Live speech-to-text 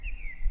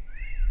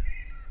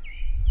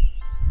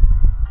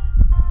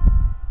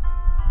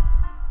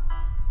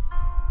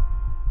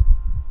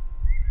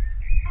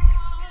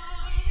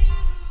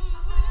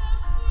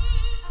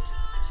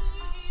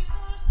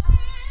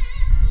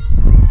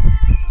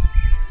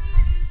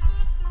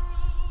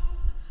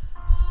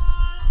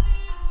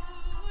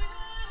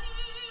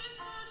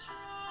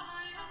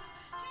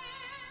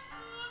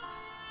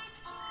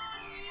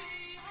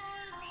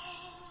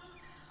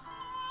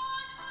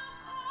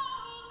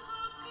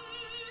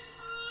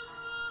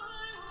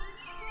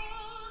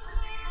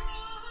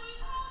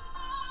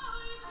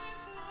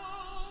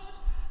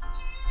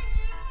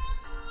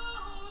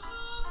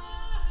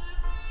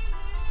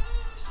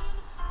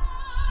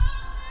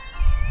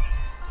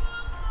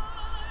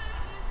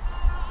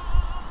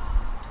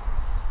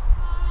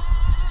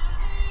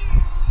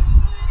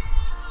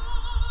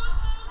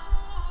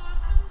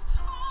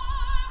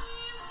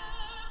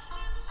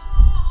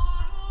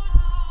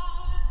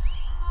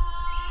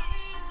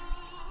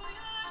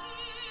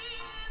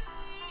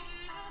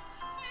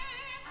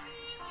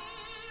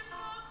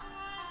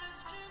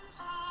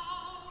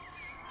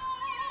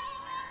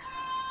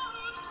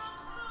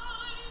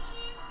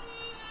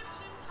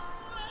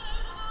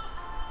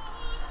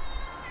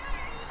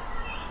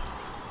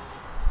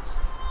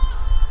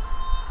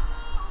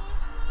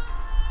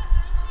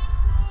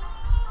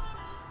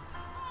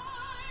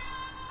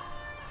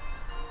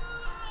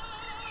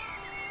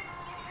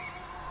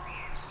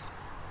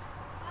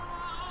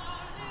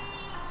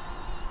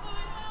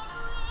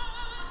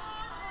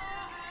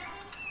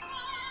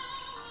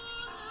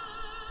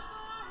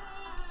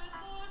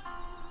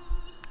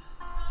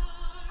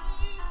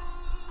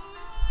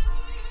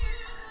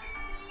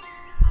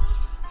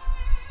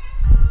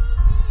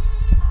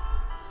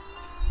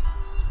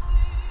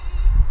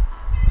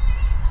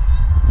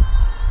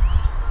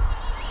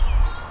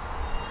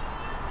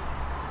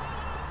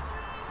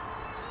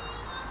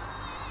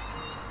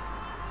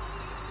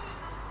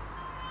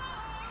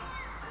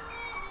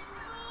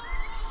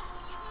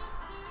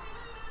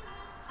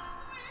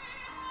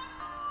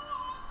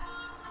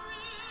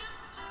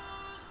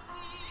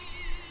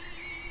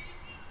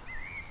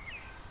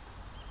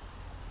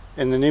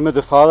In the name of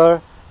the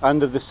Father,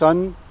 and of the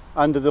Son,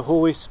 and of the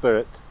Holy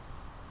Spirit.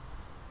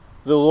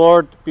 The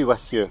Lord be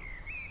with you.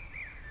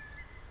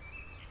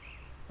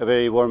 A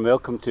very warm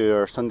welcome to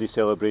our Sunday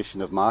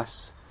celebration of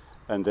Mass.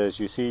 And as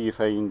you see, you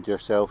find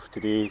yourself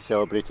today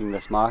celebrating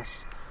this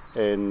Mass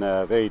in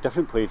a very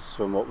different place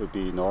from what would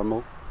be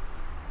normal.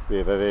 We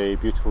have a very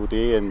beautiful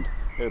day, and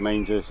it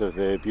reminds us of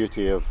the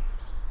beauty of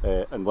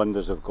and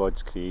wonders of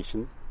God's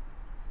creation.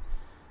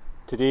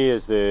 Today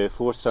is the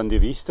fourth Sunday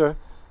of Easter,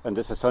 and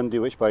it's a Sunday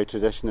which by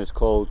tradition is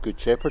called Good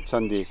Shepherd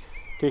Sunday,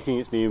 taking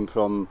its name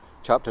from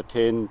chapter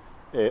 10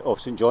 of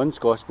St John's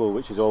Gospel,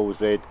 which is always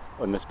read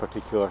on this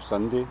particular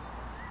Sunday.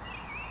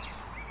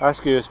 I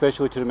ask you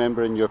especially to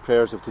remember in your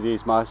prayers of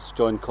today's Mass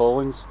John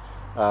Collins,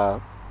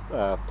 a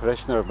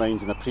parishioner of mine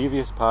in a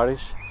previous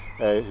parish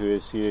who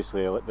is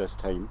seriously ill at this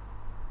time.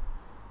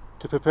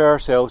 To prepare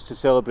ourselves to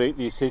celebrate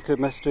these sacred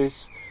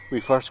mysteries, we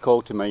first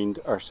call to mind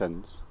our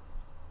sins.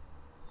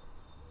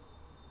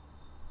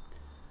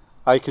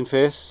 I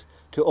confess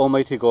to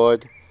Almighty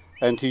God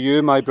and to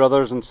you, my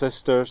brothers and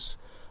sisters,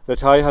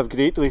 that I have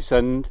greatly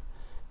sinned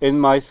in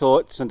my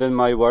thoughts and in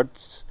my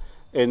words,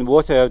 in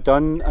what I have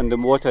done and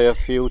in what I have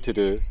failed to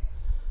do,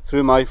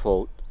 through my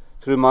fault,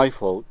 through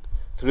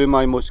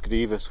my most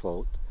grievous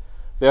fault.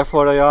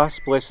 Therefore I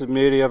ask Blessed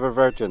Mary, ever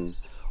Virgin,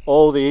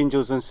 all the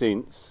angels and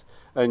saints,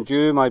 and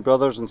you, my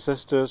brothers and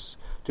sisters,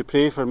 to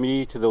pray for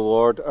me to the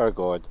Lord our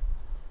God.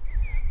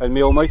 And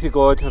may Almighty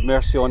God have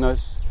mercy on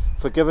us,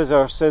 forgive us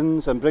our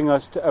sins, and bring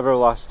us to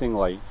everlasting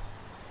life.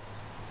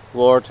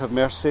 Lord, have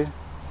mercy.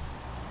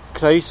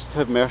 Christ,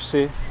 have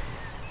mercy.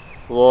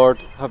 Lord,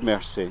 have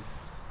mercy.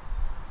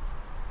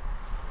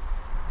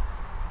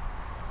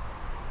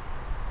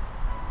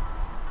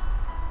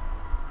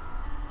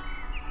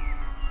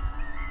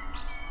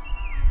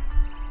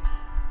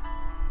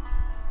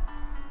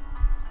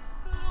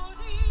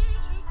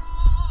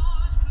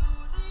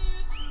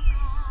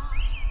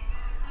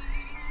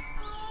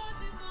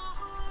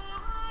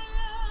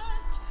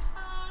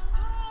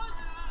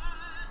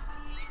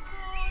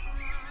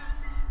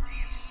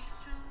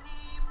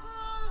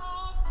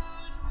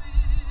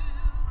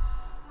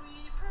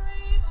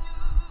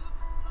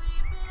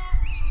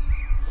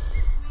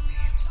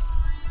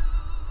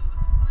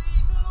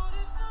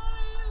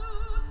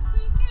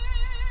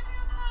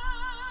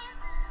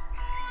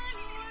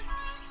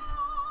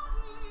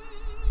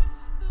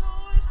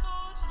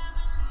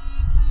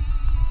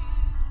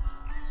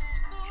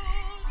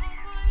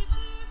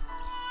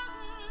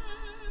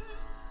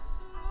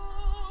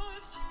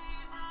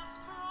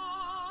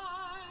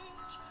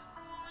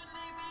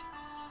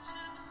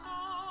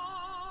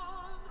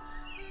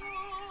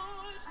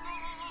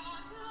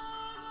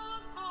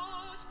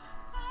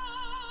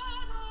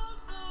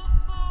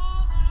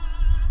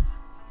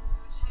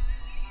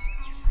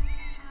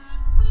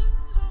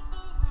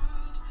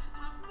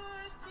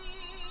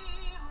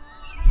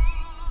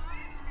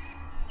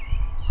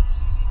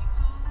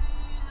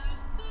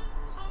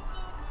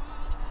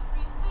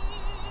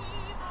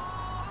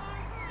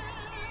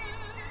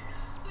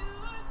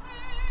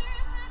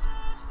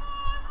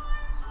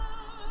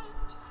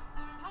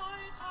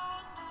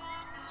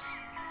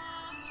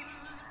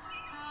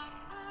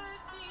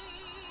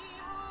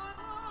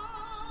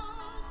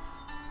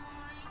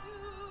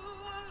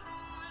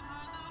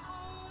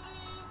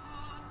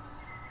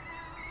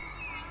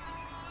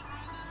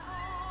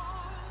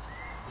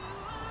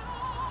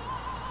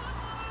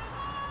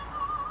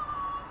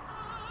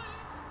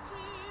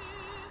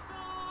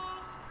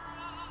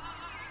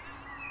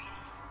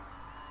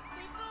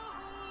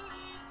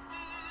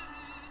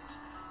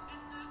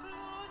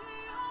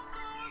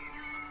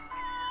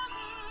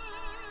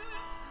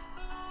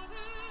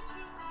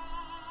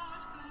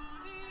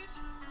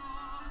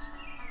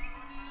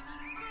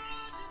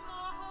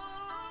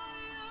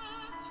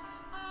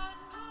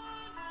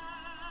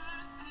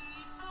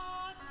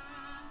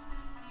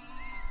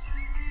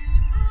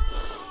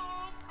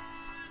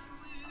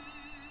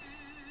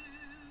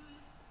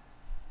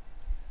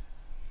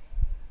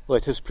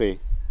 Let us pray.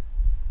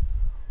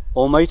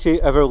 Almighty,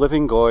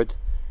 ever-living God,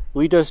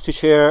 lead us to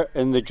share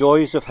in the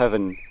joys of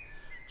heaven,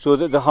 so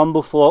that the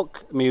humble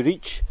flock may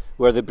reach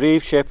where the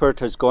brave shepherd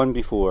has gone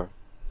before,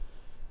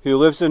 who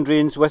lives and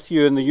reigns with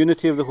you in the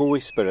unity of the Holy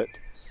Spirit,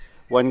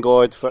 one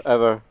God for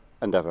ever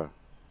and ever.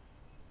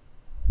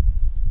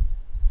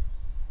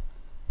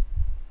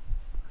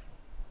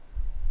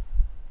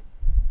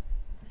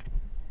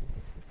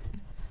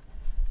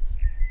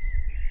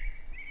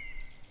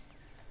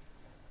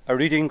 A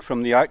reading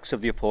from the Acts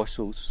of the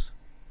Apostles.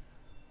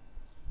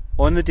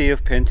 On the day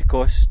of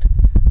Pentecost,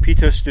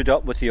 Peter stood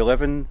up with the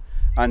 11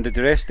 and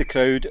addressed the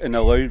crowd in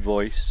a loud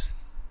voice.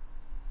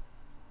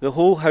 The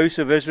whole house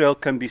of Israel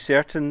can be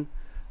certain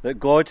that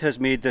God has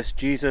made this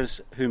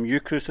Jesus, whom you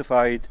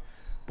crucified,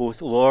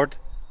 both Lord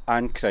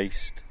and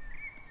Christ.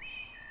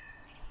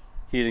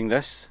 Hearing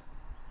this,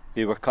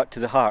 they were cut to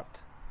the heart,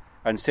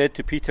 and said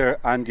to Peter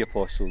and the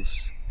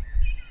apostles,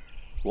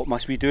 "What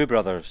must we do,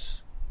 brothers?"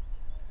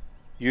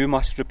 "You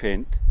must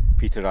repent,"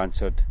 Peter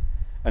answered,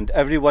 "and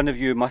every one of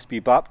you must be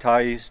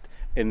baptized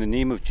in the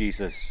name of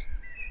Jesus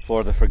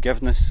for the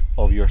forgiveness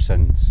of your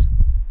sins,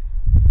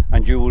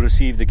 and you will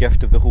receive the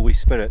gift of the Holy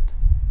Spirit.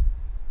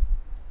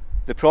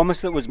 The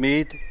promise that was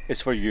made is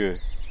for you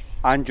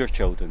and your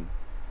children,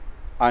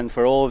 and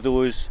for all of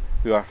those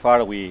who are far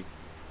away,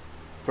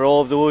 for all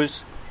of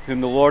those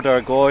whom the Lord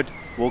our God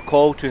will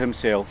call to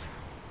himself.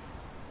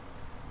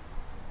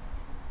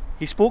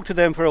 He spoke to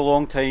them for a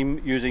long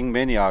time using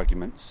many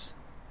arguments,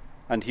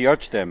 and he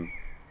urged them,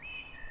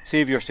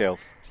 "Save yourself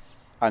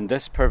and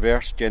this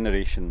perverse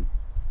generation."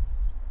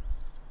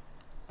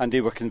 And they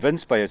were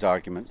convinced by his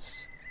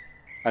arguments,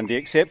 and they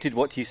accepted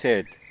what he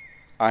said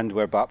and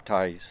were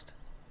baptized.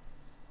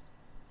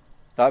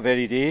 That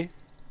very day,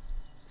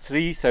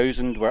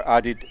 3,000 were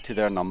added to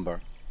their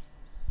number.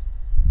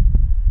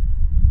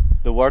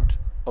 The word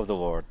of the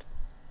Lord.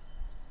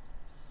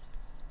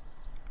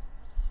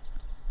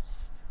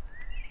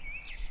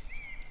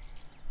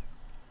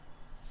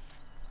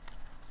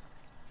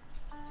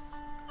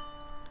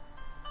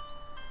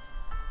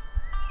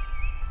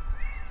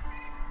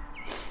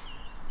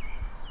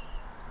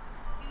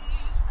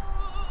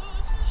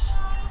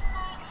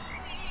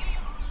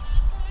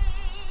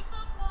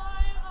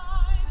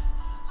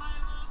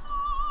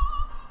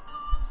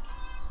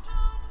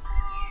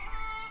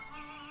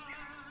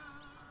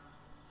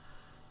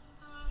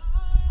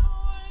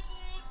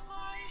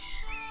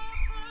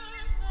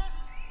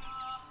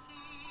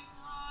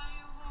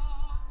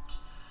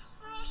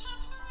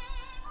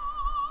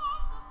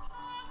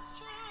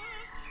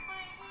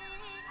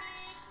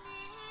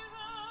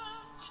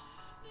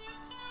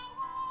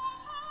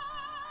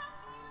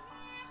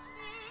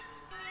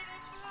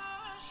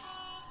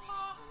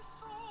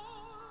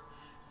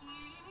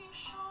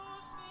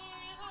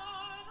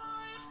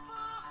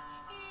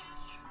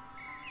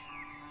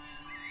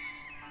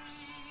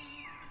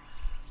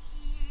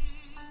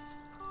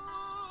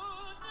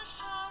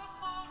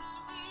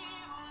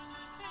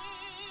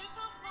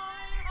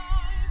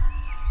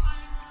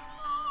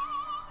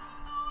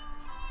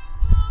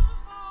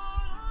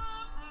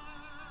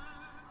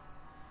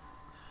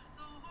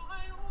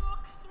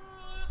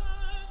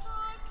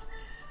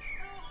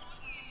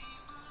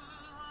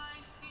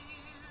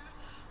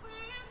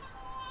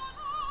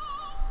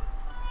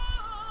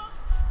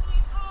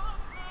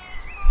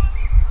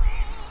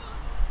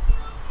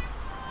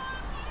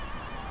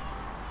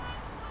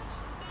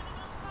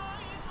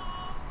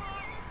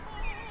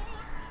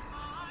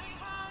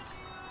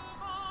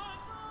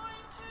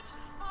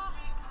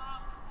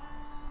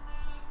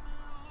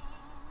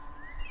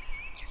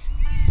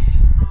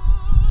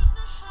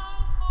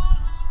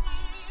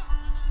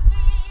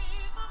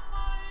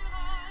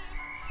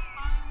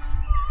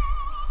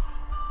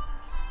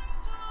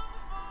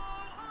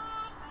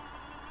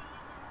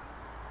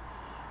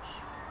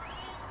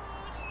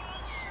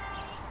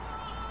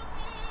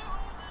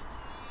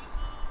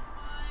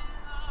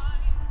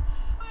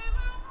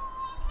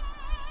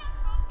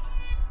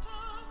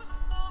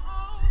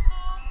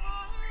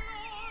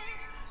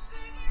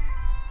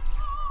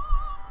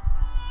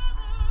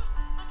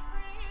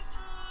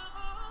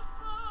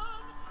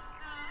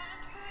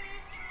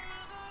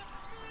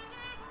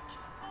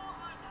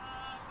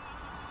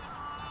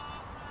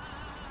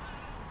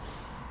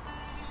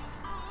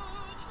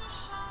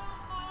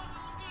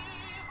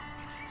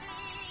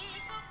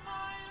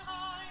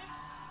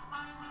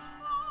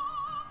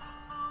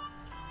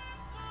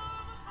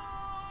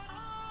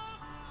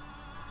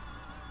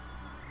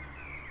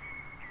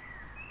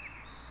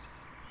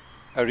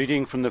 A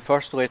reading from the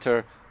first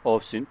letter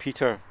of St.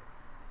 Peter.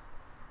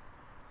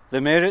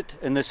 The merit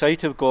in the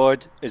sight of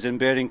God is in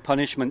bearing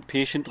punishment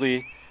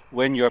patiently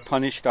when you are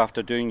punished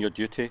after doing your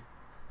duty.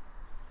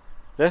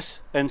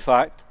 This, in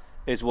fact,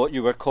 is what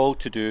you were called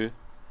to do,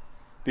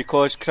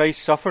 because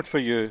Christ suffered for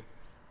you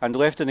and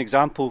left an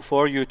example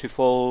for you to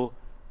follow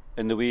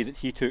in the way that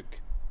he took.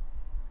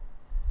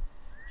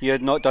 He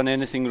had not done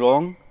anything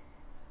wrong,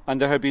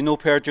 and there had been no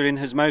perjury in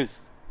his mouth.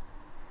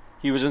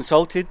 He was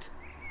insulted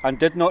and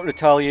did not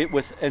retaliate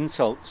with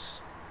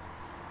insults.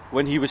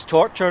 When he was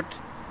tortured,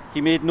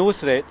 he made no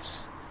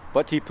threats,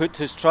 but he put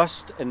his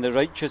trust in the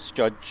righteous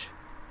judge.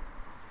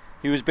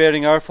 He was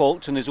bearing our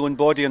faults in his own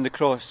body on the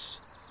cross,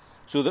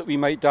 so that we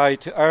might die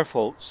to our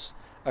faults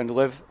and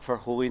live for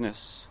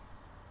holiness.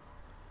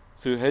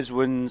 Through his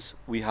wounds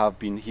we have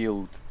been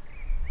healed.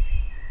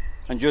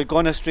 And you had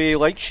gone astray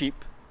like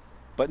sheep,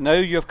 but now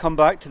you have come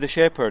back to the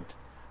shepherd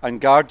and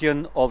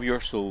guardian of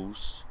your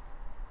souls.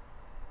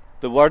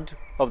 The word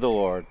of the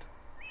Lord.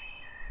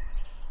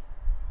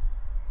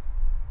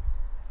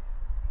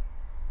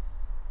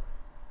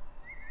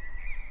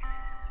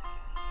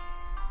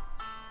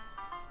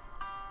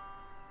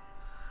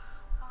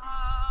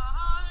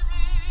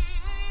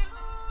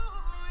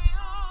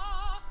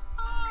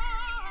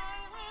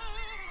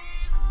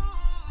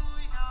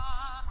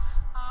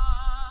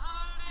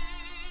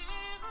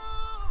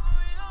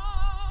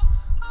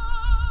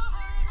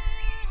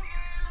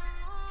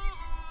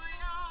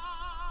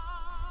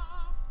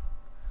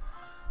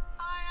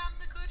 I am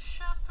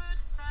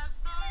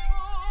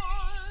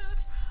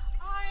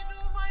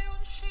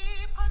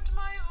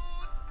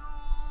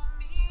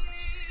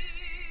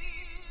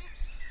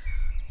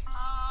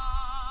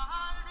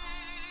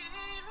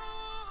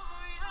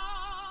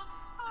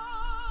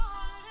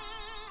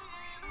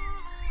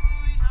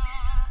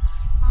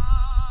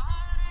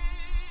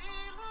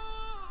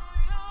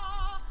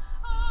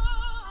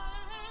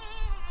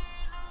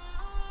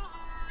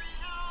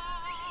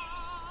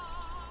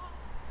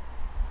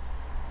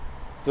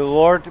The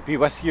Lord be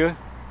with you.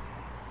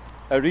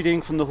 A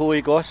reading from the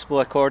Holy Gospel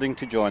according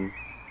to John.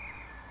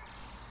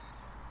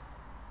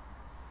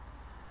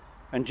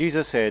 And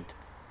Jesus said,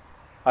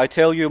 I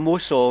tell you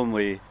most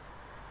solemnly,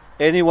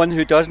 anyone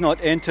who does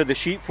not enter the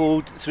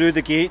sheepfold through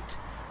the gate,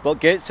 but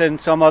gets in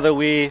some other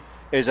way,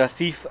 is a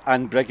thief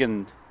and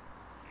brigand.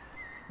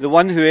 The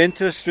one who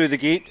enters through the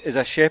gate is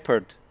a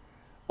shepherd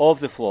of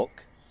the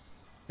flock.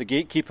 The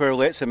gatekeeper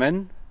lets him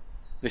in,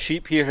 the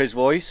sheep hear his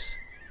voice,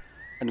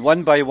 and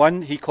one by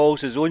one he calls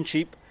his own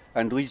sheep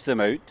and leads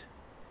them out.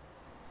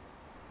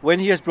 When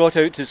he has brought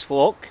out his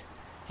flock,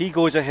 he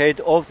goes ahead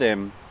of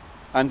them,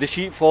 and the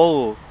sheep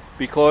follow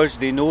because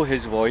they know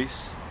his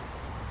voice.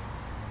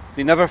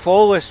 They never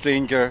follow a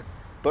stranger,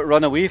 but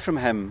run away from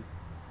him.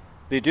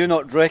 They do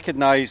not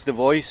recognize the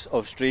voice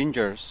of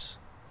strangers.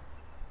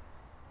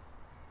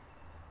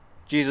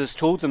 Jesus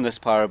told them this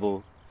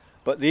parable,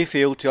 but they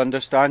failed to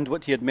understand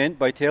what he had meant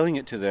by telling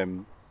it to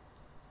them.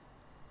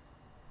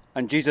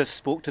 And Jesus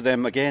spoke to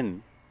them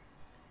again.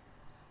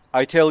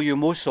 I tell you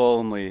most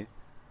solemnly,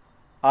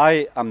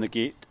 I am the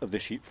gate of the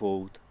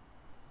sheepfold.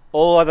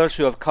 All others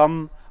who have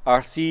come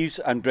are thieves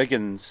and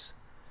brigands,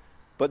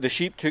 but the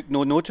sheep took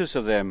no notice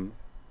of them.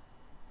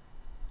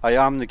 I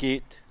am the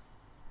gate.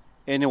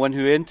 Anyone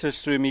who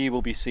enters through me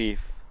will be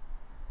safe.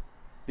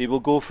 They will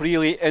go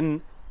freely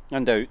in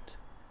and out,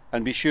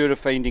 and be sure of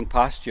finding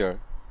pasture.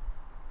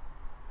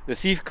 The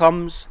thief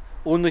comes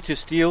only to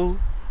steal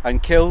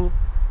and kill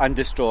and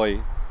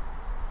destroy.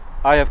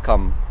 I have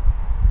come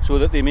so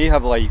that they may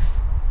have life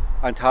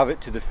and have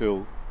it to the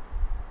full.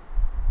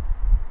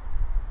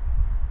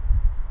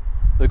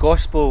 The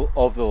Gospel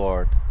of the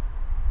Lord.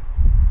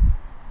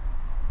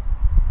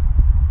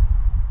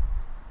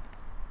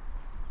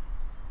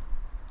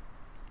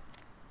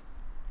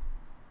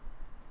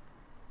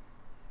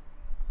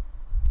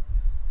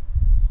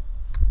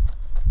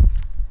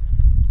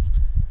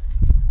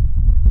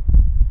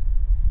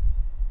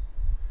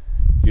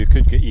 You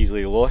could get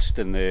easily lost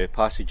in the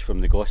passage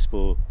from the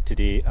Gospel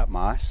today at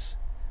Mass.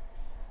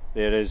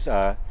 There is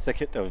a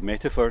thicket of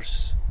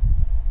metaphors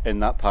in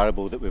that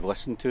parable that we've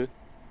listened to.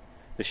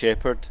 The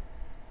shepherd,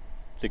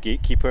 the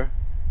gatekeeper,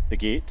 the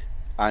gate,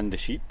 and the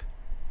sheep.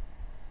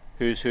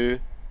 Who's who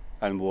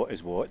and what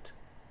is what.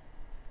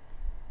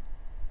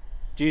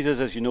 Jesus,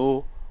 as you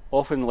know,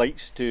 often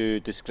likes to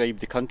describe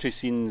the country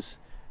scenes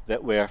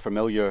that were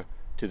familiar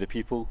to the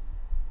people,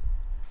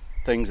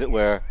 things that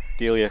were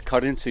daily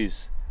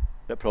occurrences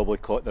that probably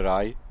caught their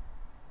eye.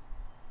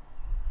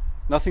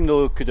 Nothing,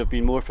 though, could have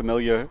been more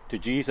familiar to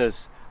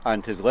Jesus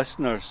and his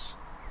listeners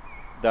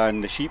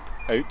than the sheep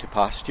out to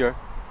pasture,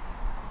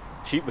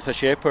 sheep with a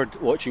shepherd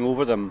watching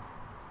over them,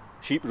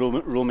 sheep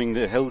roaming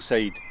the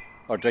hillside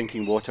or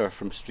drinking water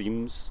from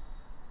streams.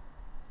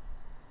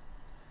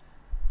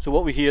 So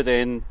what we hear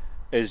then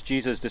is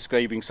Jesus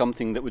describing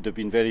something that would have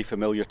been very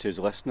familiar to his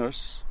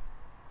listeners: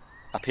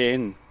 a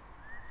pen,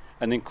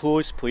 an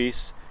enclosed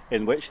place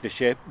in which the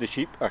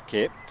sheep are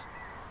kept,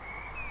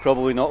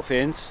 probably not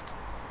fenced,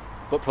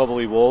 but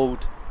probably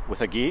walled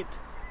with a gate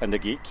and a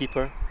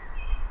gatekeeper.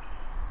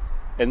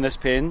 In this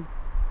pen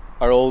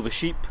are all the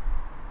sheep,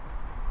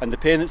 and the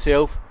pen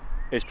itself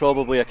is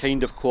probably a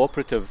kind of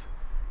cooperative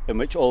in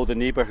which all the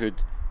neighbourhood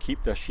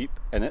keep their sheep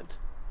in it.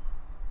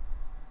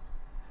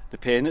 The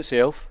pen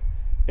itself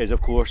is,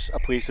 of course, a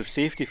place of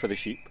safety for the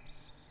sheep.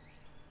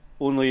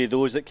 Only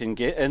those that can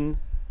get in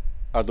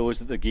are those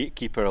that the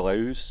gatekeeper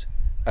allows,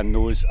 and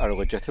those are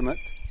legitimate.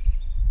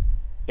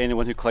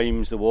 Anyone who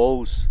climbs the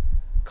walls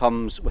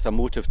comes with a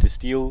motive to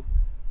steal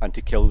and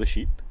to kill the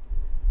sheep.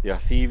 They are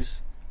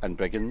thieves and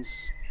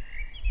brigands.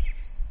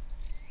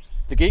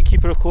 The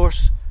gatekeeper, of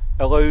course,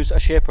 allows a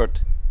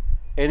shepherd,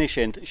 any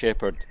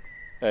shepherd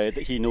that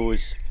he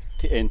knows,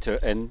 to enter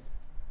in.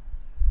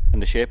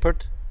 And the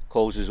shepherd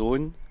calls his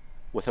own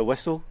with a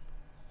whistle,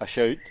 a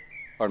shout,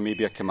 or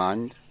maybe a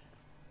command.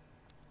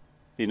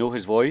 They know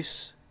his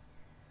voice,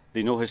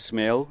 they know his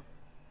smell,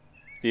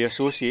 they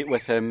associate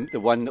with him the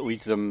one that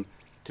leads them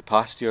to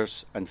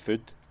pastures and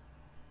food.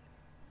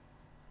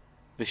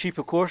 The sheep,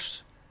 of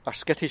course, are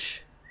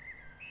skittish.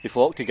 They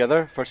flock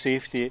together for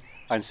safety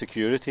and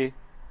security,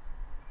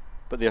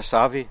 but they are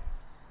savvy.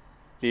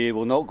 They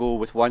will not go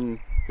with one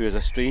who is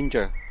a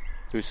stranger,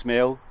 whose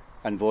smell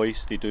and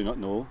voice they do not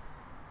know.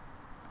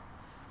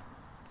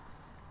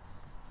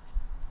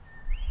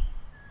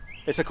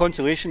 It's a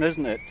consolation,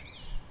 isn't it,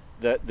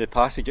 that the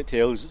passage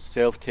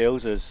itself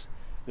tells us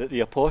that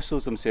the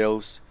apostles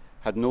themselves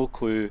had no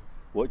clue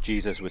what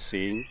Jesus was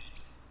saying.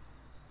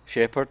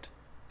 Shepherd,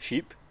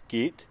 sheep,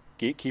 gate,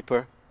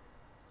 gatekeeper,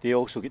 they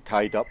also get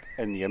tied up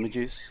in the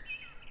images.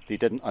 They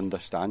didn't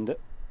understand it.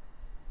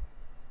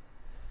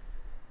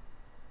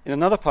 In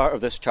another part of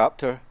this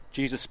chapter,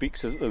 Jesus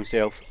speaks of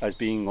himself as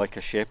being like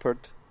a shepherd,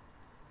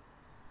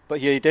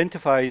 but he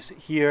identifies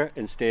here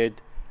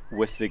instead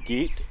with the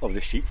gate of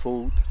the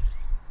sheepfold,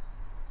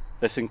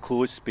 this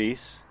enclosed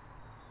space,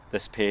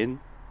 this pen.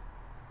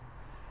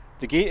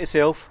 The gate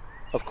itself,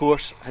 of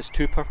course, has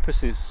two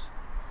purposes.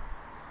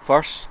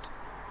 First,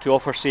 to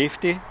offer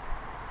safety.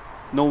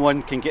 No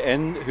one can get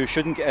in who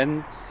shouldn't get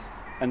in,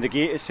 and the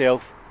gate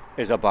itself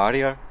is a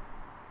barrier.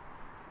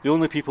 The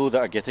only people that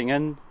are getting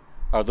in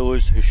are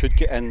those who should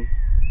get in.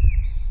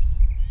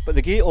 But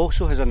the gate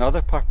also has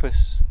another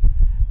purpose.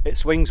 It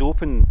swings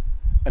open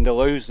and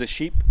allows the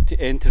sheep to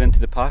enter into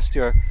the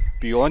pasture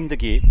beyond the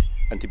gate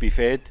and to be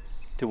fed,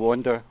 to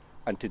wander,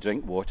 and to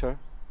drink water.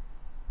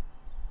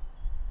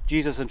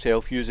 Jesus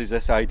himself uses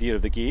this idea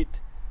of the gate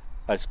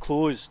as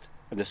closed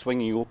and the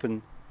swinging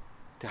open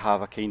to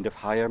have a kind of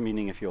higher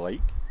meaning, if you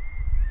like.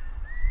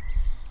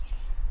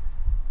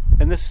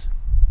 In this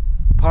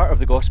part of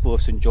the Gospel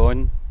of St.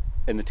 John,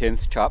 in the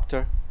 10th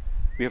chapter,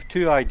 we have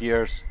two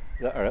ideas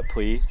that are at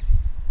play: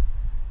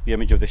 the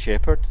image of the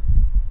shepherd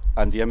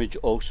and the image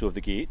also of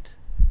the gate.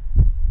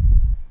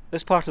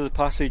 This part of the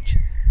passage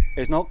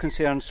is not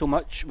concerned so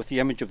much with the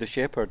image of the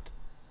shepherd,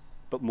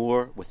 but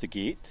more with the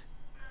gate.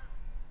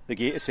 The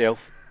gate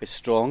itself is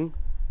strong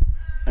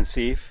and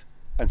safe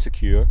and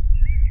secure.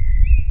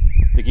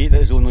 The gate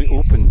that is only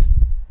opened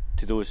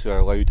to those who are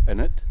allowed in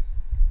it.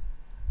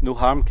 No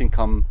harm can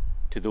come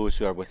to those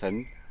who are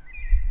within.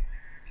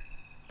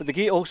 But the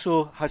gate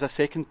also has a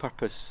second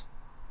purpose.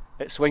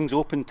 It swings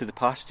open to the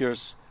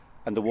pastures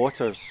and the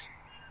waters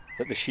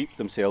that the sheep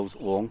themselves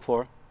long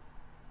for.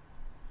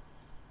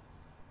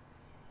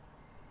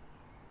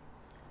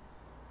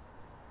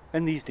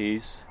 In these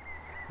days,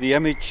 the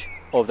image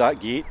of that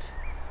gate,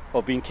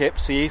 of being kept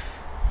safe,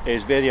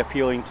 is very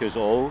appealing to us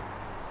all.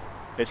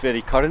 It's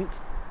very current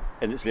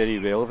and it's very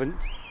relevant.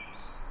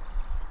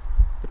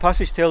 The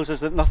passage tells us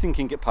that nothing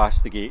can get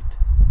past the gate.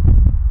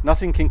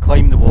 Nothing can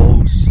climb the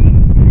walls.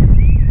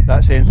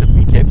 That sense of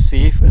being kept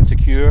safe and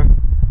secure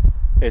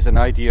is an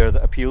idea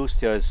that appeals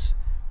to us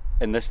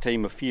in this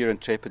time of fear and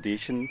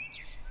trepidation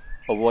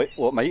of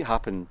what might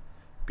happen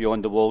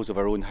beyond the walls of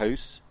our own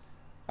house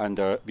and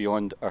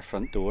beyond our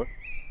front door.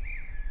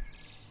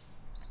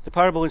 The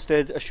parable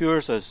instead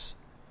assures us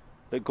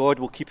that God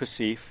will keep us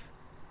safe,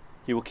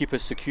 He will keep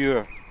us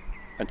secure,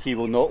 and He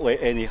will not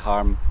let any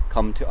harm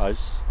come to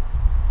us.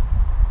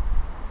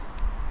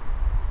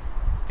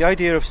 The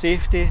idea of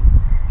safety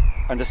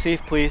and a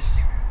safe place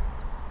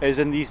is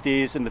in these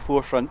days in the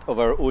forefront of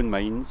our own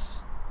minds.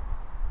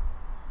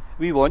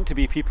 We want to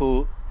be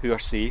people who are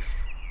safe.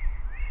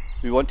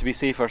 We want to be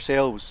safe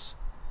ourselves,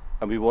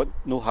 and we want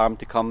no harm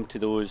to come to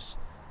those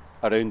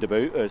around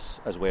about us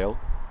as well.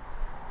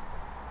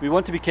 We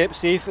want to be kept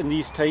safe in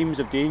these times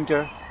of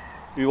danger.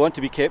 We want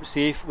to be kept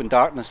safe when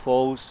darkness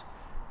falls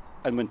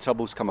and when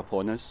troubles come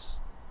upon us.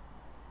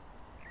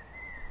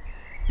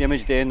 The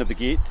image then of the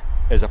gate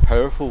is a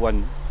powerful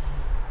one.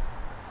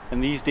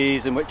 In these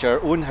days in which our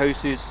own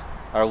houses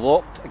are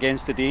locked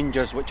against the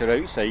dangers which are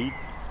outside,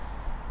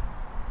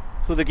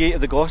 so the gate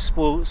of the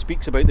Gospel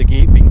speaks about the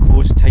gate being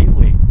closed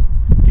tightly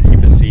to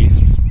keep us safe.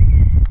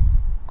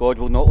 God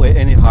will not let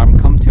any harm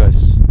come to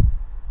us.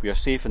 We are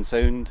safe and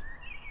sound,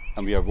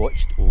 and we are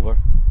watched over.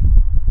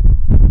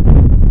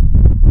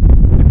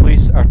 We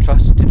place our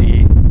trust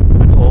today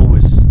and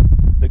always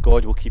that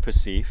God will keep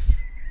us safe,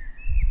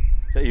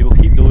 that He will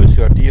keep those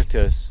who are dear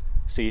to us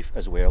safe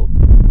as well.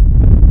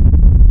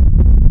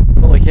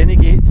 But like any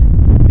gate,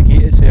 the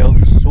gate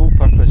itself's sole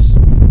purpose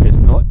is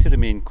not to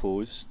remain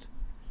closed,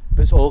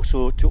 but it's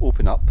also to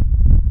open up,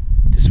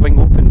 to swing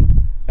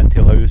open and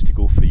to allow us to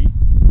go free.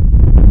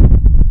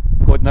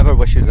 God never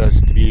wishes us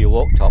to be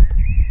locked up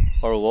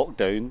or locked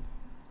down,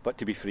 but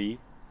to be free.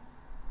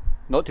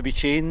 Not to be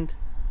chained,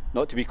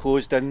 not to be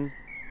closed in,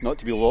 not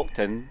to be locked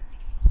in.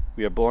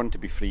 We are born to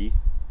be free,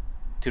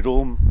 to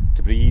roam,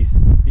 to breathe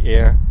the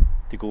air,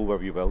 to go where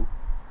we will.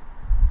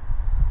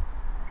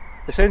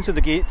 The sense of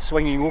the gate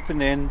swinging open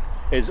then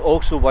is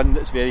also one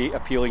that's very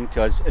appealing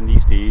to us in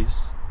these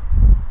days,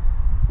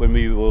 when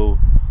we will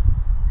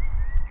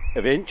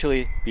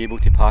eventually be able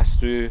to pass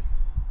through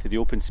to the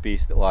open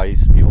space that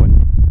lies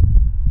beyond.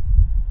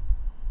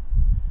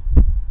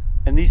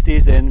 In these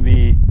days then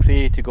we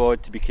pray to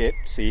God to be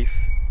kept safe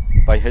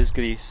by His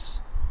grace.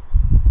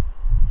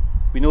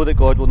 We know that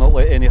God will not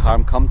let any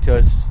harm come to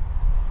us,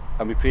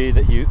 and we pray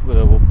that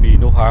there will be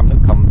no harm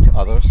that come to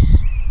others.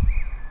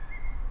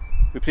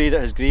 We pray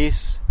that His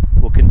grace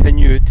will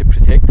continue to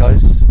protect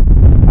us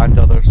and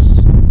others,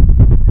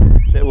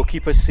 that it will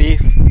keep us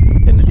safe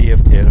in the day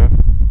of terror,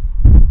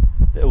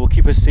 that it will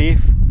keep us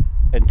safe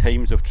in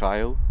times of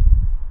trial,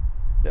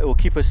 that it will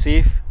keep us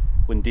safe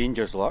when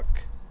dangers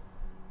lurk.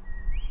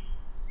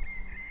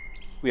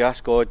 We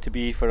ask God to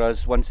be for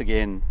us once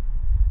again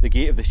the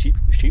gate of the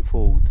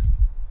sheepfold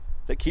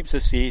that keeps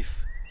us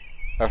safe,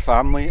 our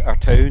family, our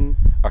town,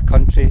 our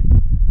country,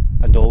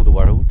 and all the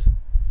world.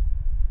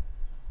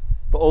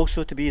 But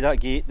also to be that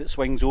gate that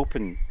swings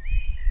open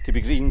to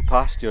be green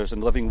pastures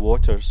and living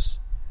waters,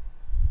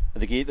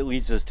 the gate that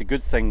leads us to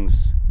good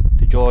things,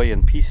 to joy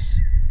and peace,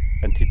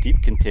 and to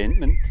deep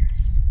contentment,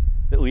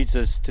 that leads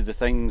us to the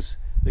things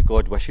that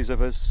God wishes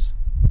of us.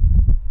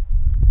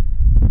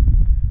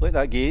 Let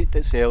that gate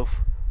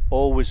itself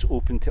always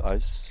open to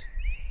us,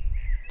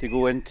 to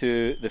go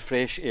into the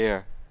fresh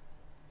air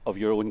of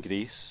your own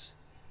grace,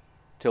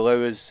 to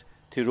allow us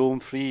to roam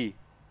free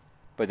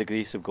by the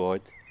grace of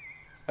God,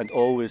 and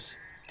always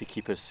to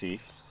keep us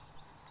safe.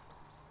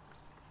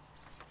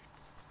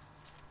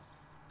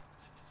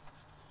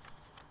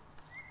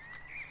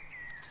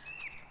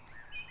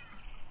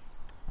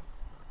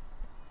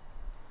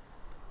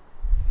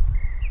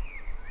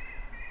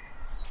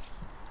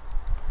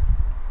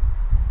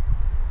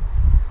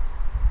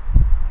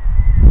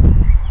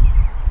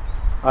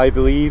 I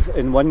believe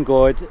in one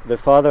God, the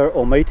Father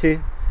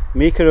Almighty,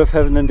 maker of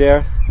heaven and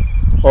earth,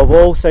 of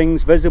all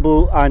things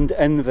visible and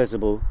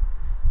invisible.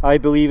 I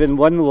believe in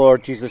one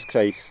Lord Jesus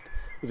Christ,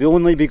 the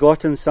only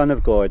begotten Son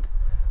of God,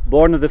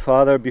 born of the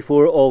Father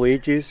before all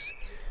ages,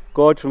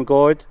 God from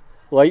God,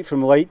 light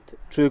from light,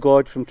 true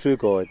God from true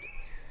God,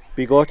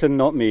 begotten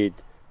not made,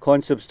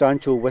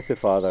 consubstantial with the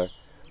Father,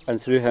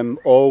 and through him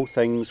all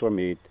things were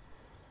made.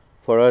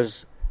 For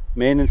us,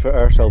 men, and for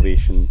our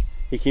salvation,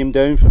 he came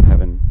down from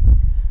heaven,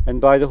 and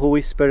by the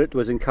Holy Spirit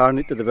was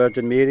incarnate to the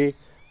Virgin Mary,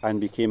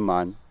 and became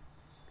man.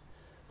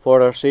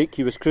 For our sake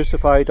he was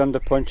crucified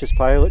under Pontius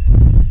Pilate,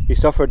 he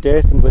suffered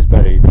death and was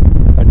buried,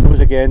 and rose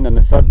again on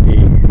the third day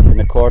in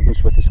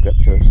accordance with the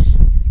Scriptures.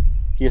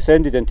 He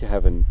ascended into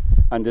heaven,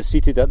 and is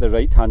seated at the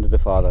right hand of the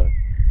Father,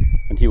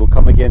 and he will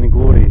come again in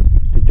glory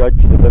to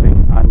judge the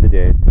living and the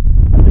dead,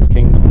 and his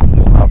kingdom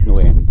will have no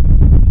end.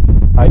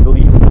 I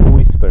believe in the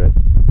Holy Spirit,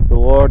 the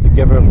Lord, the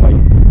giver of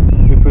life,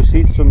 who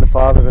proceeds from the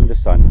Father and the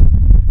Son,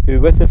 who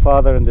with the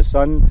Father and the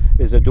Son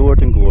is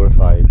adored and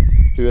glorified,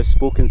 who has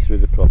spoken through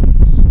the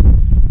prophets.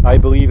 I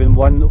believe in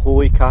one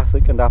holy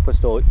Catholic and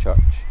Apostolic Church.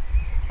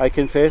 I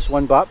confess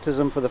one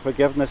baptism for the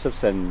forgiveness of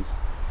sins,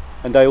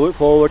 and I look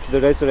forward to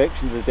the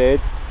resurrection of the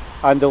dead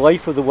and the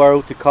life of the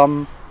world to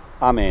come.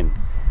 Amen.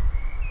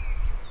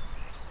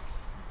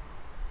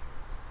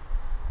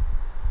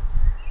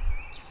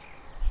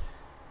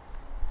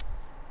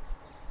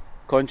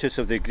 Conscious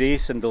of the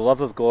grace and the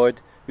love of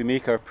God, we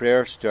make our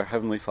prayers to our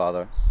Heavenly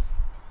Father.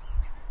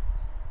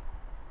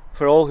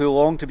 For all who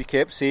long to be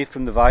kept safe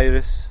from the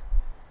virus,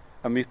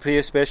 and we pray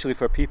especially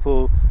for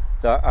people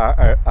that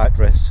are at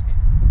risk,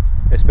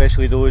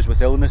 especially those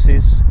with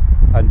illnesses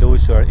and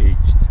those who are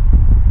aged.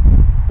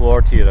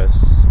 Lord, hear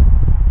us.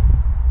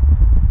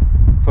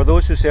 For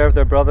those who serve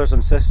their brothers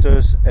and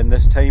sisters in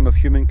this time of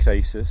human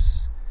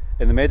crisis,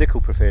 in the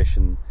medical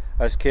profession,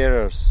 as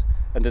carers,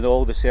 and in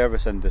all the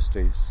service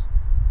industries,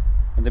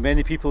 and the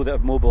many people that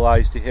have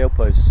mobilised to help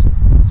us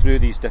through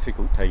these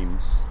difficult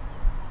times.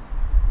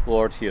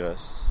 Lord, hear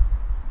us.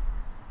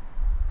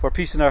 For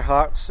peace in our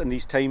hearts in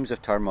these times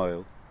of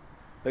turmoil,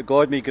 that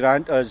God may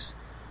grant us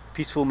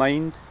peaceful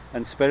mind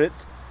and spirit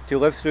to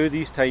live through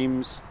these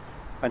times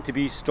and to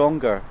be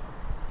stronger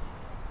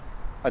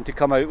and to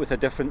come out with a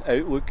different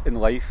outlook in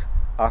life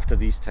after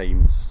these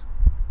times.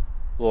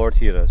 Lord,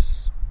 hear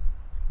us.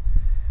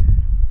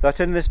 That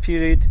in this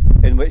period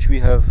in which we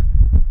have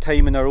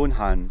time in our own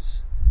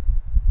hands,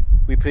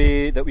 we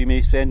pray that we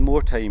may spend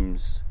more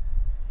times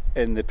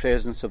in the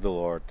presence of the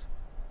Lord.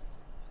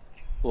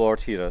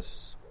 Lord, hear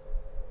us.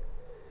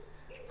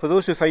 For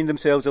those who find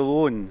themselves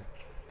alone,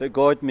 that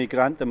God may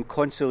grant them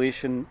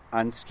consolation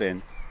and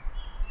strength.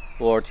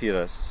 Lord, hear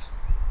us.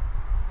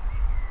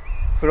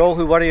 For all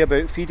who worry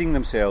about feeding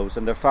themselves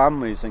and their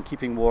families and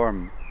keeping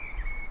warm,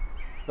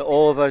 that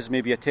all of us may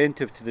be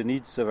attentive to the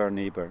needs of our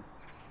neighbour.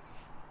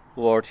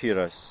 Lord, hear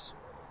us.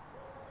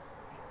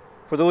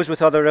 For those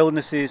with other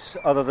illnesses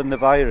other than the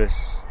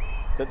virus,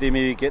 that they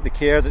may get the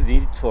care that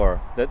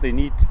they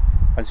need,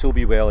 and so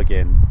be well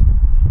again.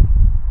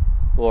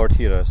 Lord,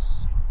 hear us.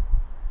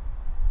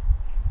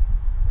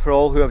 For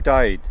all who have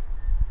died,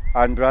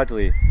 Anne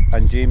Bradley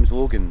and James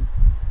Logan,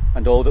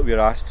 and all that we are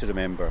asked to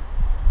remember.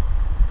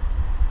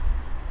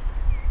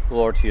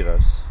 Lord, hear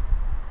us.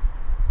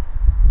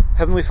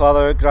 Heavenly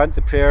Father, grant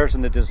the prayers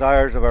and the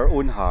desires of our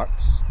own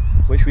hearts,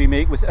 which we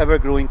make with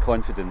ever-growing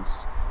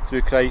confidence,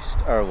 through Christ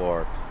our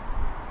Lord.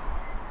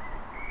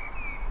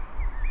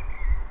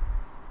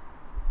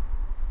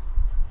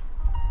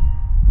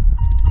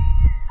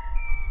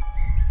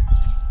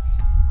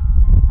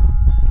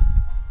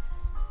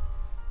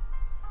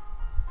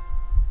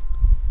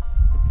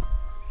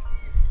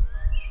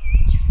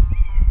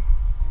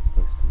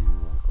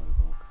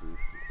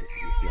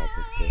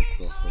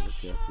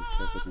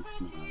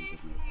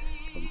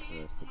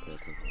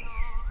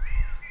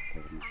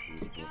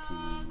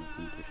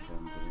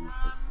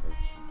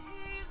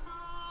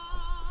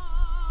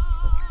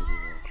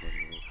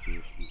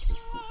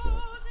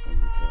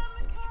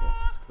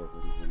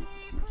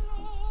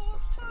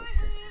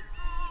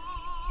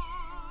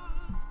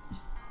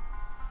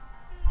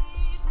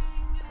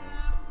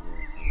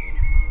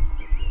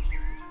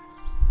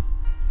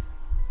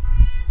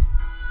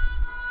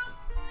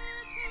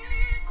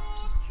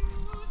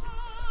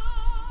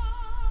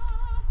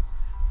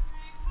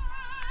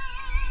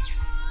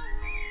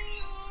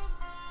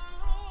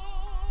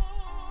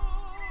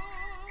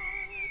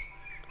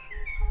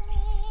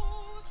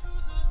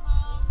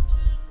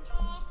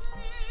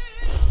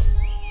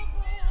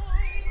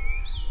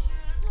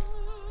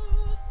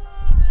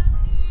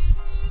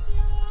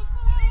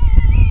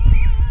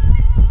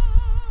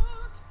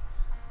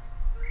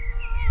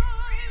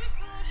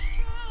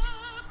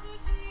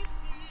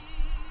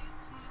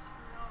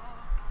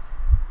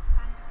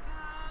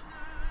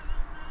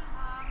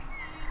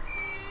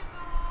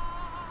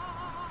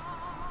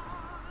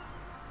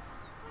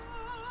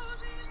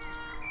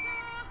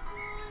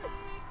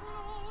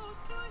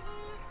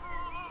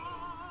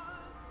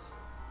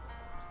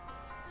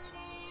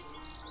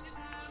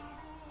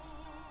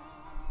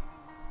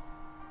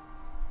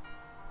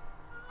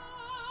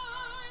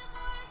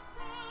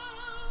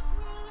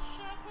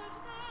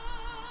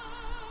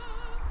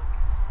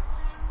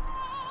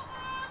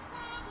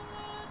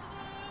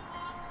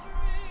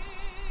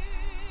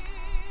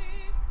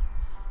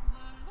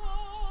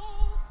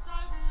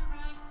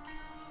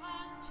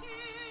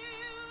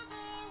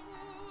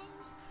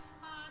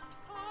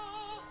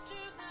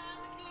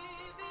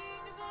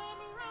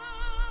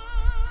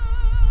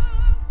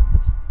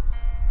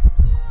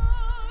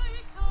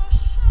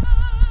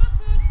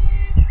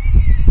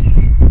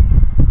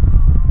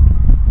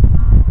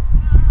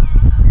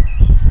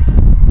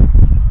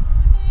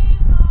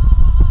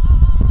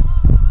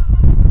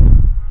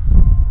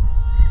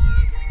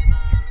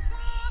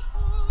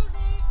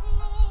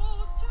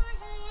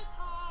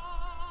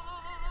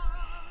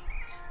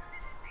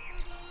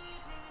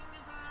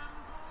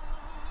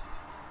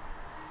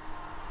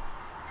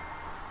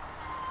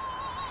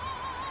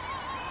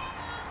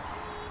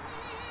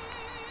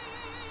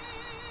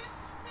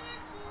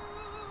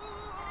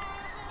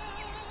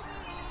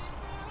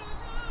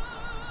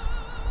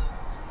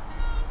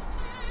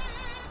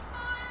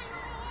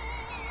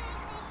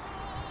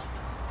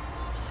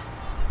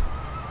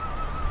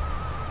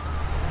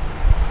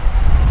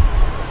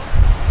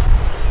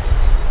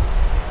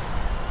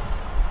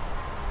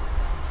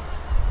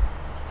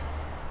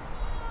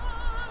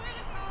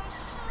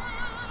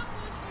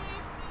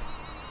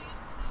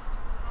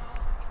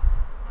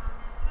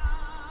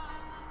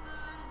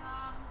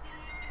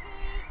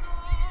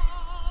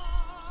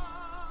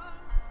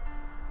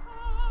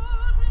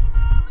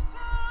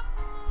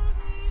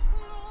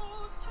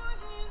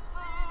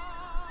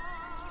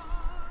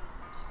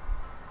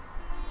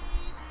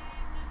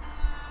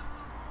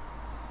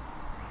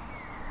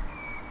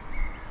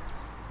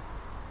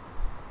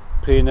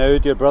 Pray now,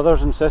 dear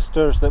brothers and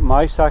sisters, that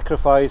my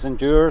sacrifice and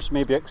yours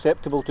may be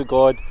acceptable to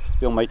God,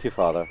 the Almighty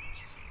Father.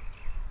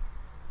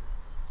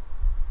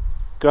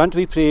 Grant,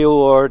 we pray, O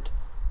Lord,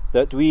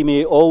 that we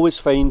may always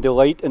find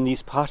delight in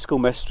these paschal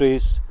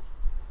mysteries,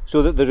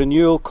 so that the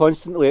renewal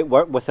constantly at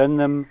work within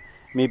them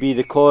may be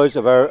the cause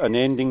of our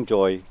unending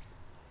joy.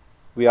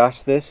 We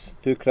ask this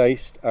through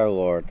Christ our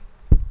Lord.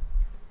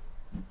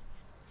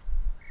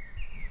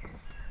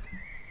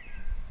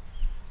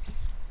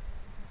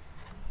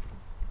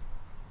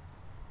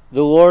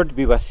 The Lord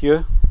be with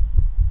you.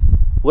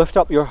 Lift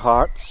up your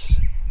hearts.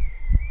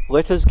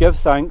 Let us give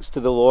thanks to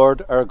the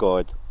Lord our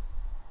God.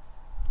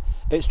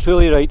 It's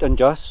truly right and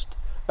just,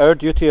 our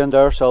duty and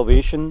our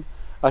salvation,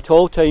 at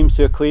all times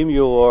to acclaim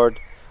you, Lord,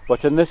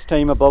 but in this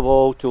time above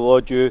all to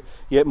laud you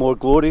yet more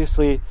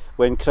gloriously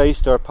when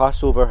Christ our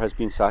Passover has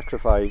been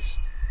sacrificed.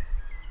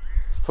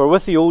 For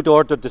with the old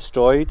order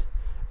destroyed,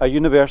 a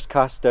universe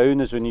cast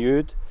down is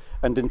renewed,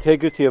 and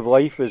integrity of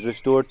life is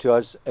restored to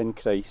us in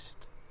Christ.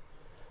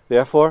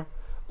 Therefore,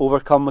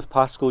 overcome with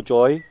paschal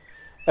joy,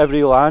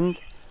 every land,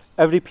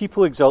 every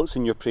people exults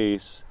in your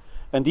praise,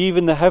 and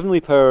even the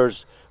heavenly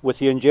powers with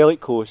the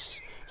angelic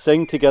hosts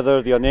sing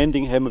together the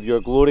unending hymn of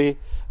your glory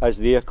as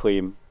they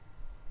acclaim.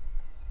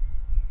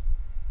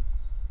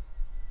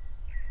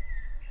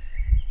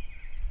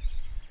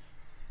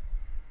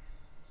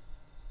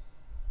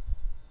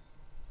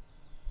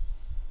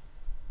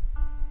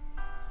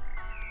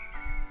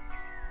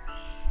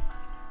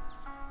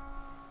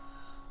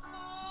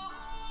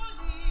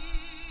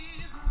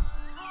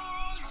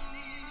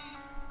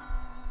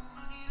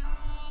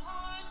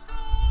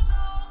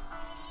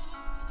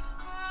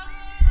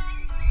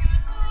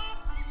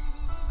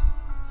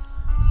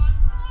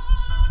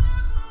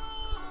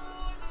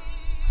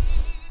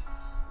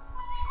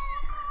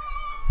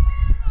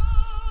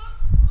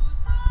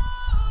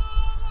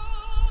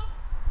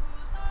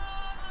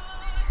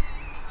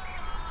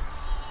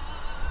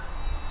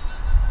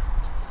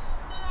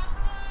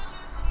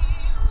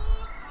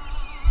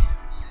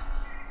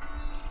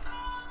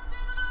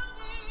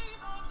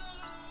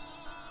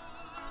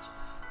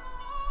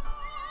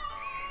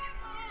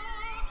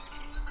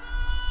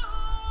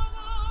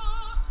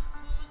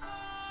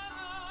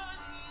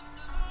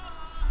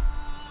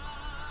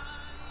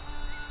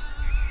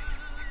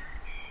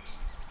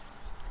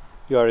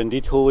 You are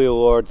indeed holy, O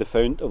Lord, the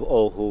fount of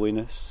all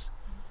holiness.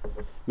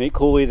 Make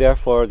holy,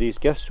 therefore, these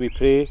gifts, we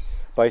pray,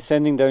 by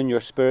sending down your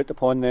Spirit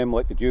upon them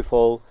like the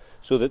dewfall,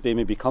 so that they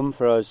may become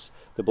for us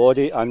the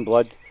body and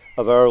blood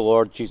of our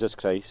Lord Jesus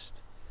Christ.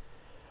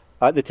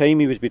 At the time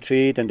he was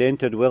betrayed and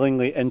entered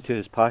willingly into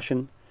his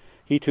passion,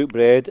 he took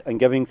bread, and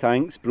giving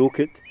thanks, broke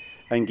it,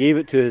 and gave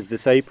it to his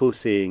disciples,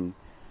 saying,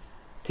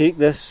 "Take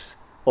this,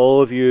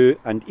 all of you,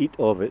 and eat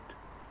of it,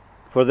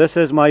 for this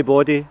is my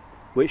body,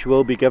 which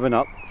will be given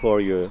up for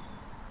you."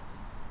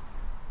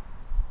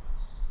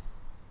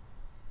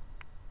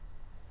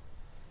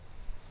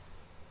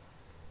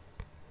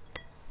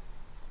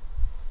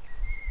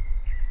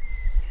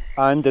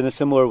 And in a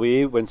similar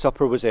way, when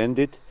supper was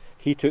ended,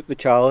 he took the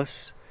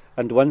chalice,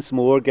 and once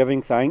more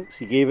giving thanks,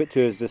 he gave it to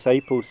his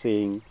disciples,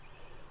 saying,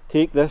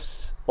 "Take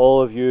this,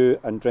 all of you,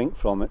 and drink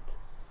from it,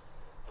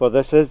 for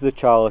this is the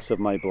chalice of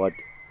my blood,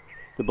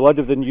 the blood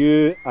of the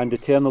new and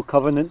eternal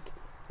covenant,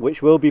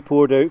 which will be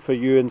poured out for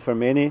you and for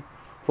many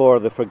for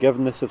the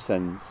forgiveness of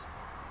sins.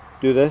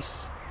 Do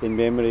this in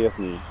memory of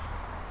me."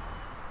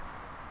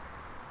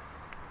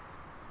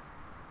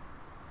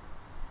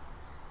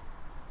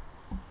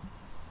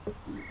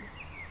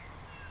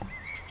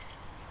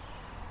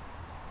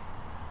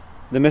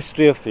 The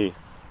mystery of faith.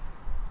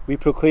 We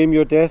proclaim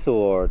your death, O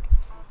Lord,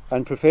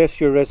 and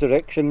profess your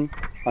resurrection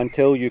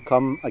until you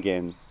come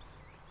again.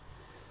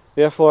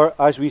 Therefore,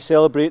 as we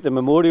celebrate the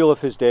memorial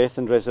of his death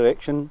and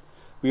resurrection,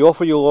 we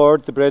offer you,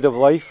 Lord, the bread of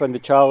life and the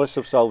chalice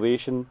of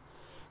salvation,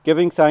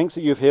 giving thanks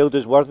that you have held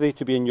us worthy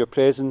to be in your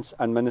presence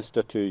and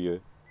minister to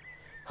you.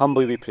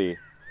 Humbly we pray,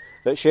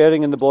 that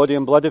sharing in the body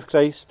and blood of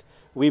Christ,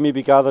 we may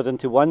be gathered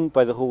into one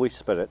by the Holy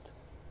Spirit.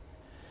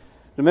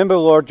 Remember,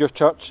 Lord, your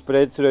church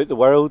spread throughout the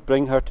world.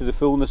 Bring her to the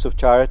fullness of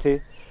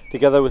charity,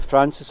 together with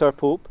Francis our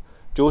Pope,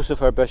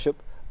 Joseph our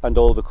Bishop, and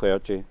all the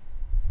clergy.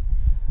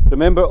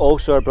 Remember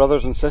also our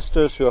brothers and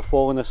sisters who have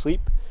fallen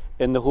asleep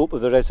in the hope of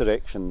the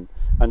resurrection,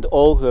 and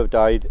all who have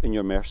died in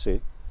your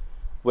mercy.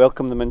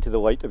 Welcome them into the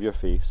light of your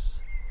face.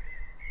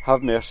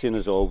 Have mercy on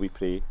us all, we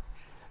pray,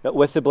 that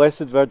with the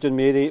Blessed Virgin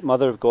Mary,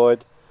 Mother of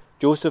God,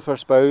 Joseph her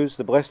spouse,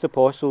 the blessed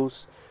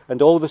apostles,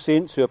 and all the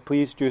saints who have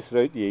pleased you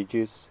throughout the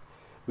ages,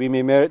 we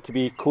may merit to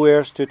be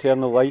co-heirs to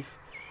eternal life,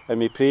 and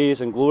may praise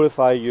and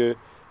glorify you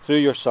through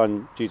your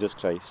Son, Jesus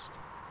Christ.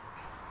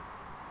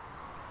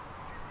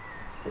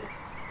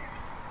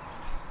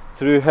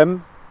 Through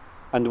him,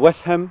 and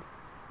with him,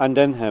 and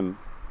in him,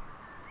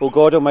 O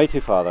God, Almighty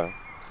Father,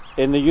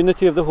 in the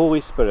unity of the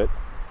Holy Spirit,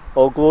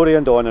 all glory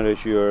and honour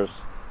is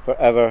yours, for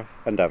ever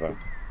and ever.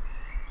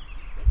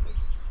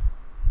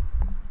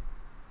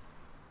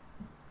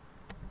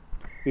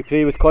 We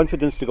pray with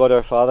confidence to God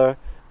our Father,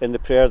 in the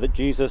prayer that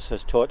Jesus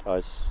has taught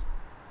us.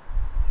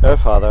 Our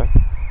Father,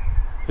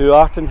 who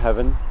art in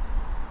heaven,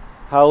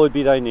 hallowed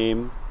be thy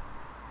name.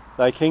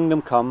 Thy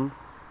kingdom come,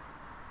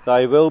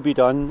 thy will be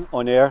done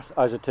on earth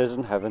as it is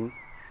in heaven.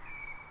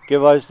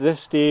 Give us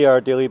this day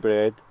our daily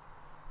bread,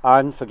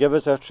 and forgive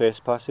us our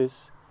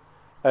trespasses,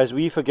 as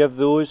we forgive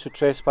those who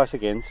trespass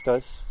against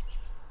us.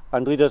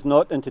 And lead us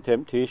not into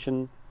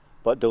temptation,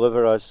 but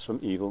deliver us from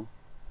evil.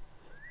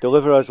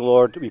 Deliver us,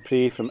 Lord, we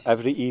pray, from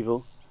every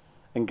evil,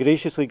 and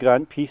graciously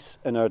grant peace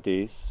in our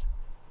days,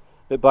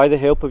 that by the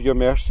help of your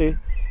mercy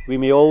we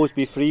may always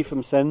be free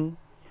from sin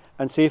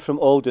and safe from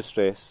all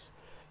distress,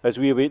 as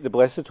we await the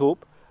blessed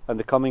hope and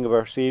the coming of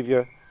our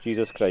Saviour,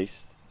 Jesus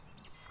Christ.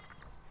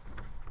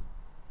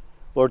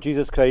 Lord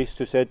Jesus Christ,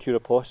 who said to your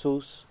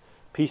apostles,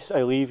 "Peace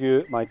I leave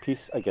you, my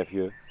peace I give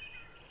you,"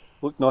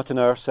 look not on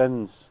our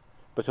sins,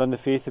 but on the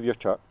faith of your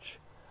church,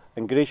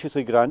 and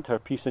graciously grant her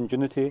peace and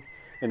unity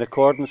in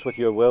accordance with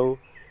your will,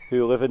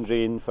 who live and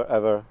reign for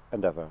ever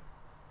and ever.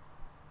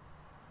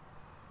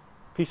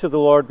 Peace of the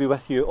Lord be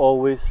with you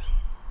always.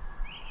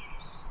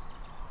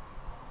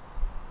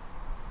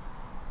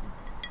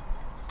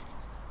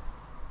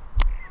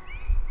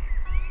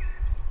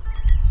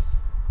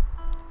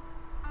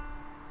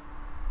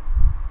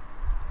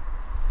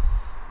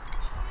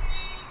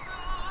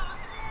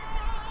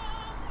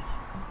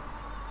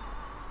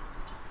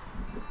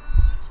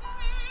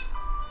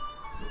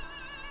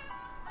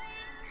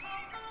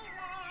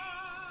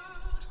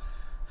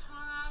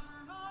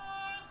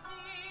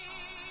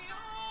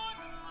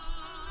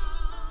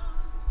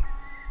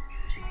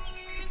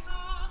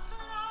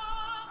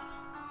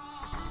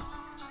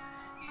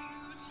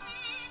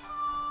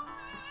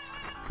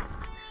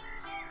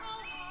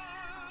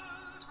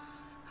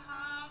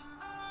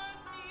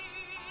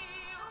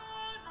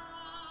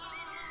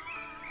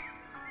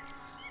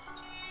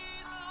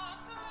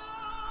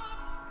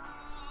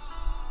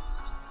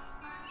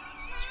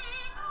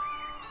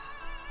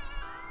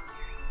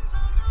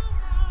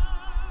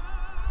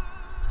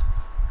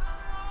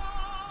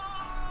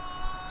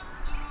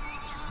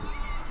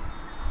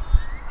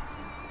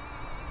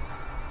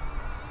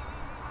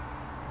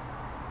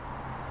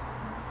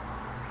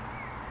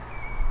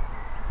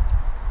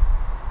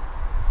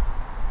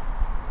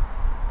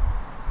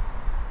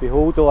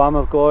 Behold the Lamb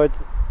of God,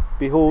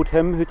 behold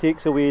him who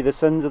takes away the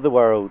sins of the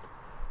world.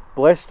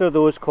 Blessed are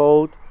those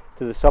called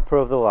to the supper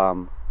of the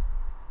Lamb.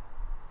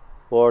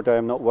 Lord, I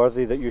am not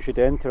worthy that you should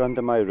enter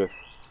under my roof,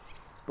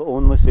 but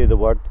only say the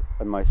word,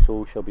 and my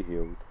soul shall be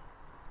healed.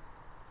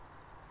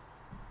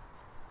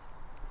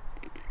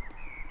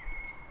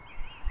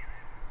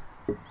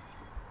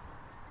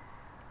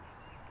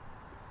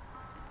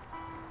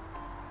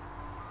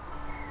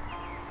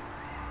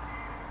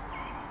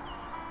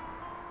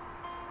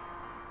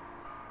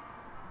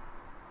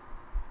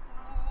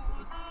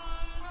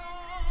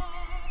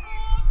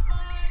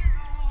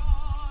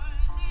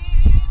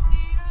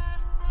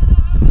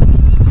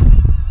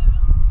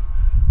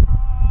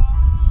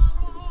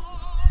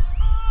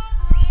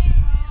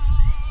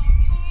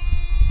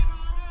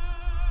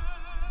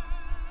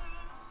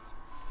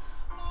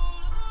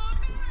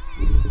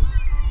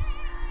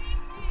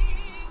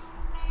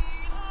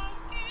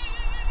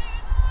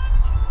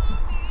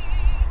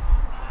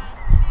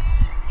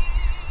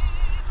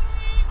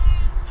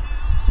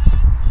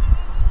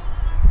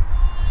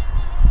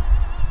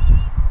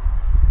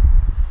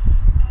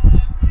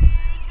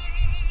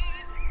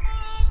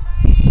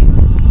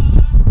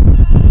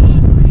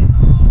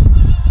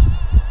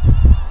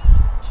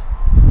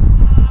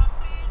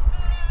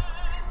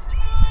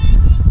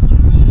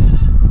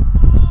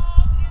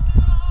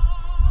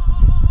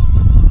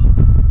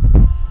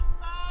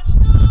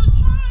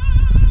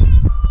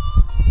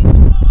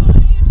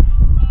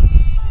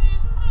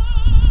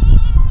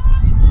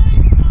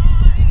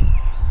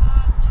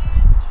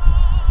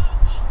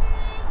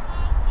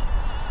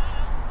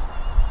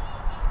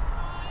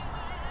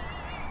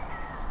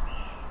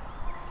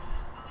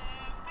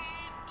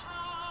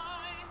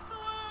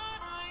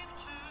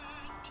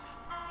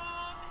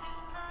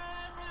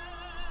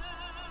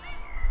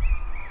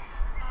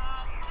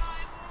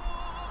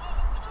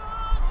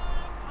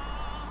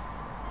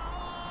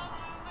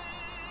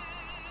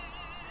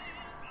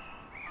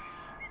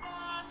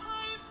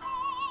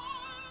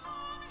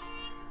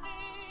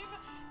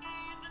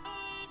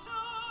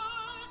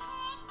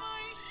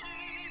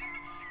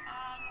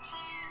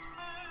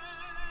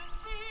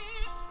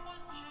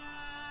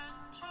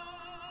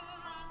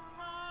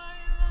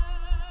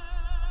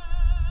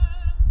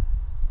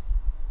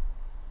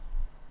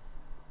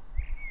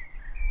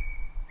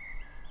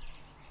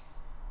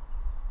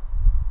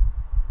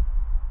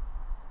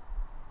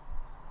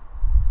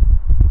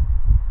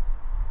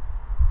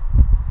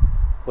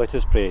 Let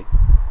us pray.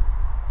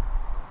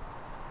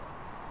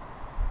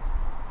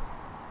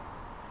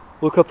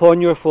 Look upon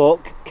your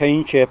flock,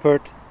 kind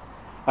shepherd,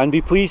 and be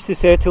pleased to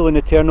settle in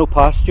eternal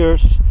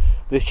pastures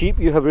the sheep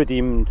you have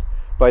redeemed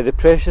by the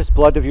precious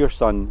blood of your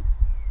Son,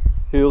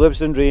 who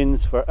lives and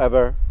reigns for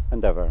ever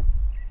and ever.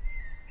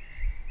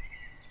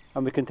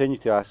 And we continue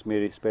to ask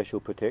Mary's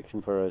special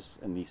protection for us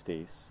in these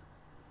days.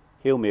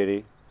 Hail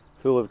Mary,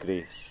 full of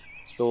grace,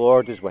 the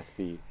Lord is with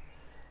thee.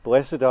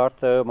 Blessed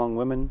art thou among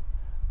women,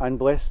 and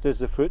blessed is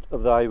the fruit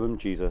of thy womb,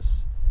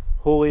 Jesus.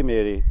 Holy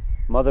Mary,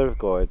 Mother of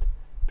God,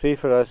 pray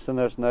for us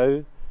sinners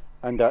now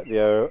and at the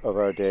hour of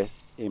our death.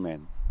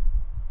 Amen.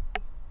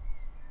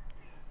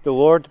 The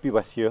Lord be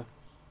with you,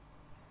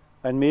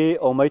 and may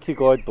Almighty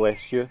God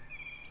bless you,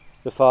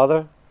 the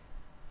Father,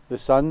 the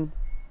Son,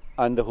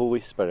 and the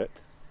Holy Spirit.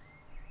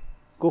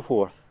 Go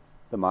forth,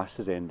 the Mass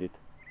is ended.